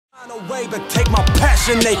Away, but take my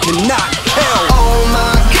passion, they cannot kill. Oh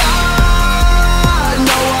my God,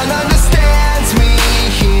 no one understands me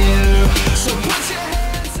here. So put your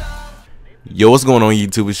hands up. Yo, what's going on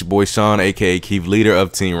YouTube? It's your boy Sean, aka Keef, leader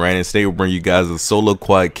of Team Rain, and today we'll bring you guys a solo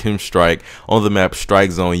quad KEM strike on the map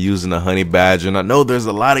Strike Zone using the Honey Badger. And I know there's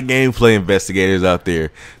a lot of gameplay investigators out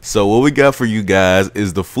there, so what we got for you guys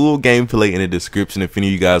is the full gameplay in the description if any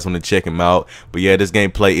of you guys want to check him out. But yeah, this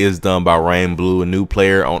gameplay is done by Rain Blue, a new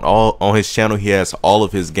player on his channel. He has all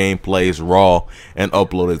of his gameplays raw and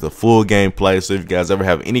uploaded the full gameplay, so if you guys ever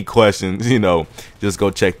have any questions, just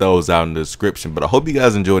go check those out in the description. But I hope you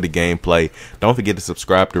guys enjoyed the gameplay. Don't forget to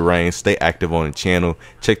subscribe to Rain, stay active on the channel,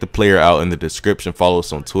 check the player out in the description, follow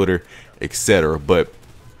us on Twitter, etc. But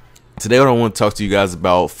today what I want to talk to you guys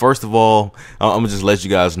about, first of all, I'm gonna just let you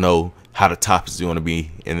guys know how the topics are going to be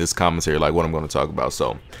in this commentary, like what I'm going to talk about.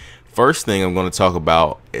 So first thing I'm going to talk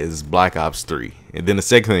about is Black Ops 3, and then the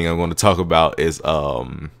second thing I'm going to talk about is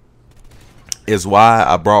why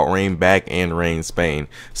I brought Rain back and Rain Spain.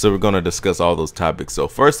 So we're going to discuss all those topics. So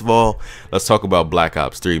first of all, let's talk about Black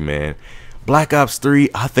Ops 3, man. Black Ops 3,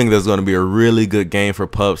 I think there's going to be a really good game for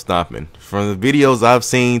pub stomping. From the videos I've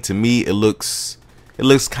seen, to me it looks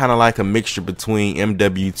kind of like a mixture between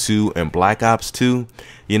MW2 and Black Ops 2.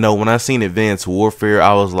 When I seen Advanced Warfare,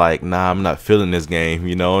 I was like, nah, I'm not feeling this game,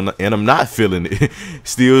 and I'm not feeling it.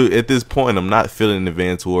 Still, at this point, I'm not feeling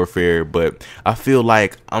Advanced Warfare, but I feel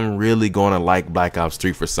like I'm really going to like Black Ops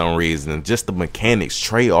 3 for some reason. Just the mechanics,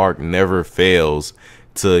 Treyarch never fails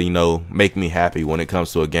to, make me happy when it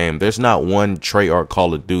comes to a game. There's not one Treyarch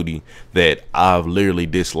Call of Duty that I've literally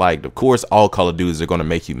disliked. Of course, all Call of Duties are going to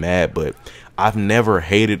make you mad, but I've never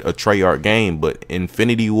hated a Treyarch game. But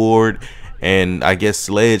Infinity Ward and I guess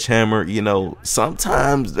Sledgehammer,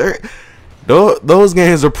 sometimes those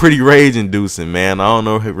games are pretty rage inducing, man. I don't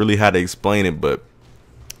know really how to explain it, but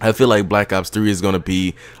I feel like Black Ops 3 is going to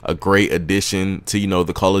be a great addition to,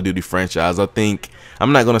 the Call of Duty franchise. I think,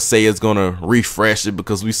 I'm not going to say it's going to refresh it,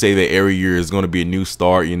 because we say that every year is going to be a new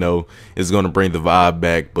start, it's going to bring the vibe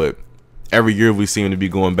back, but every year we seem to be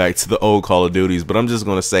going back to the old Call of Duties. But I'm just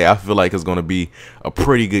going to say I feel like it's going to be a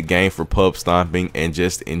pretty good game for pub stomping and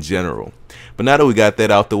just in general. But now that we got that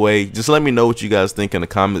out the way, just let me know what you guys think in the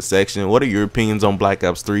comment section. What are your opinions on Black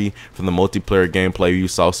Ops 3 from the multiplayer gameplay you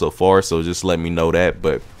saw so far? So just let me know that.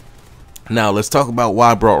 But now let's talk about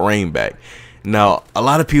why I brought Rain back. Now, a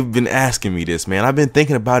lot of people have been asking me this, man. I've been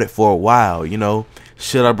thinking about it for a while,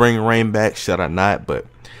 should I bring Rain back? Should I not? But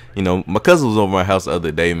my cousin was over my house the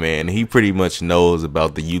other day, man. He pretty much knows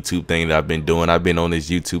about the YouTube thing that I've been doing. I've been on this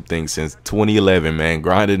YouTube thing since 2011, man,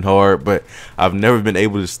 grinding hard, but I've never been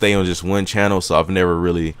able to stay on just one channel, so I've never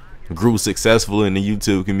really grew successful in the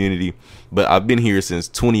YouTube community. But I've been here since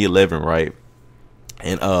 2011, right?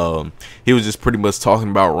 And he was just pretty much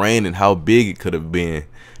talking about Rain and how big it could have been,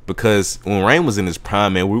 because when Rain was in his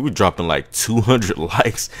prime, man, we were dropping like 200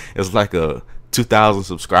 likes. It's like a 2,000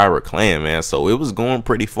 subscriber clan, man. So it was going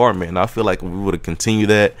pretty far, man. I feel like if we would have continued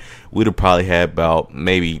that, we'd have probably had about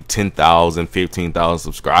maybe 10,000, 15,000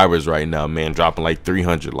 subscribers right now, man, dropping like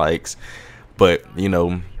 300 likes. But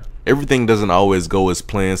everything doesn't always go as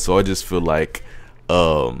planned, so I just feel like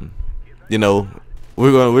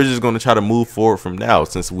we're just gonna try to move forward from now.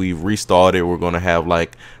 Since we've restarted, we're gonna have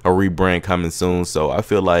like a rebrand coming soon, so I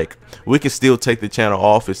feel like we can still take the channel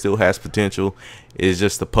off. It still has potential. It's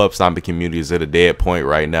just the pub stomping community is at a dead point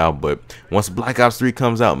right now. But once Black Ops 3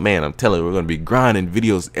 comes out, man, I'm telling you, we're gonna be grinding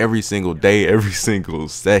videos every single day, every single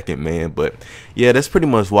second, man. But yeah, that's pretty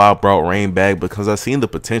much why I brought Rain back, because I seen the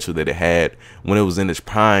potential that it had when it was in its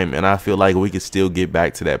prime, and I feel like we could still get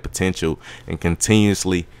back to that potential and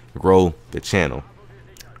continuously grow the channel.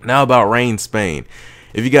 Now about Rain Spain.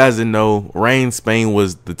 If you guys didn't know, Rain Spain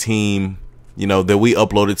was the team, that we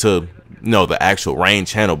uploaded to, the actual Rain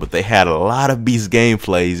channel, but they had a lot of beast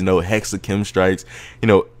gameplays, Hexa KEM strikes,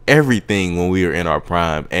 everything when we were in our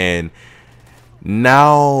prime. And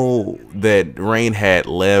now that Rain had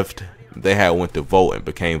left, they had went to Vote and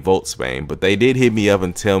became Vote Spain, but they did hit me up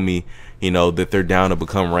and tell me that they're down to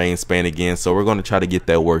become Rain Spain again. So we're going to try to get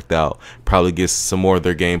that worked out, probably get some more of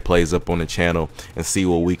their gameplays up on the channel and see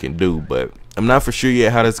what we can do. But I'm not for sure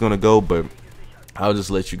yet how that's going to go, but I'll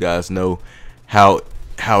just let you guys know how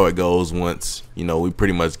it goes once we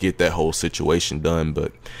pretty much get that whole situation done.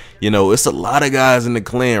 But it's a lot of guys in the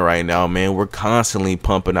clan right now, man. We're constantly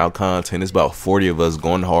pumping out content. It's about 40 of us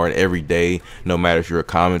going hard every day, no matter if you're a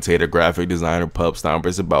commentator, graphic designer, pub stomper.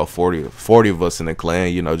 It's about 40 of us in the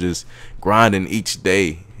clan, just grinding each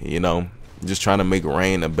day, just trying to make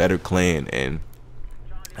Rain a better clan. And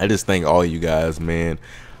I just thank all you guys, man.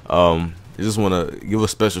 just want to give a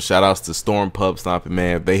special shout outs to Storm Pub Stomping,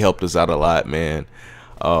 man. They helped us out a lot, man.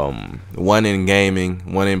 One in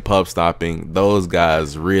gaming, one in pub stopping. Those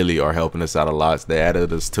guys really are helping us out a lot. They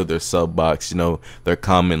added us to their sub box. You know, they're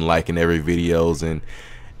commenting, liking every video,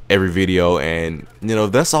 and you know,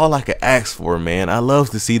 that's all I could ask for, man. I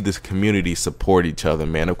love to see this community support each other,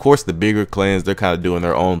 man. Of course, the bigger clans, they're kind of doing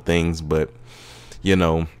their own things, but you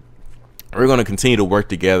know, we're gonna continue to work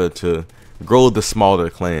together to grow the smaller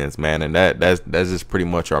clans, man, and that's just pretty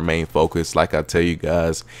much our main focus. Like I tell you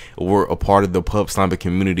guys, we're a part of the pub stomping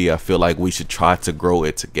community. I feel like we should try to grow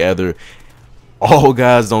it together. All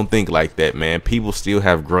guys don't think like that, man. People still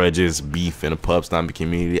have grudges, beef in the pub stomping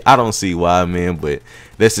community. I don't see why, man, but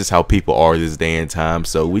this is how people are this day and time.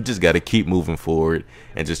 So we just got to keep moving forward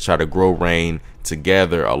and just try to grow Reign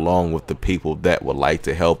together along with the people that would like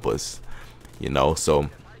to help us, you know. So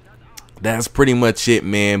that's pretty much it,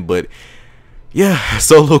 man. But yeah,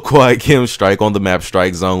 solo quad KEM strike on the map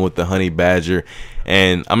strike zone with the honey badger,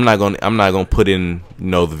 and I'm not gonna put in, you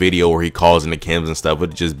know, the video where he calls in the KEMs and stuff.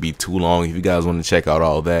 It'd just be too long. If you guys want to check out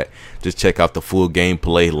all that, just check out the full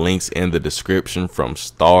gameplay. Links in the description from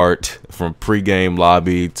start, from pre-game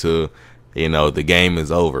lobby to, you know, the game is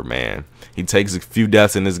over, man. He takes a few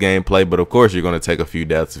deaths in this gameplay, but of course you're gonna take a few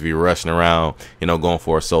deaths if you're rushing around, you know, going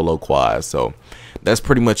for a solo quad. So that's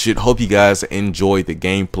pretty much it. Hope you guys enjoyed the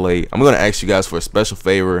gameplay. I'm gonna ask you guys for a special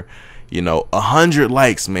favor. You know, 100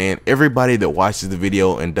 likes, man. Everybody that watches the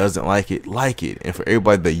video and doesn't like it, like it. And for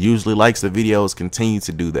everybody that usually likes the videos, continue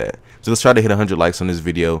to do that. So let's try to hit 100 likes on this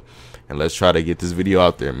video, and let's try to get this video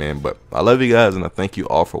out there, man. But I love you guys, and I thank you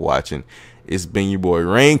all for watching. It's been your boy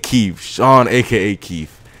Reign Keef, Sean aka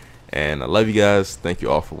Keef, and I love you guys. Thank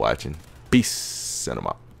you all for watching. Peace, and I'm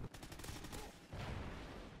out.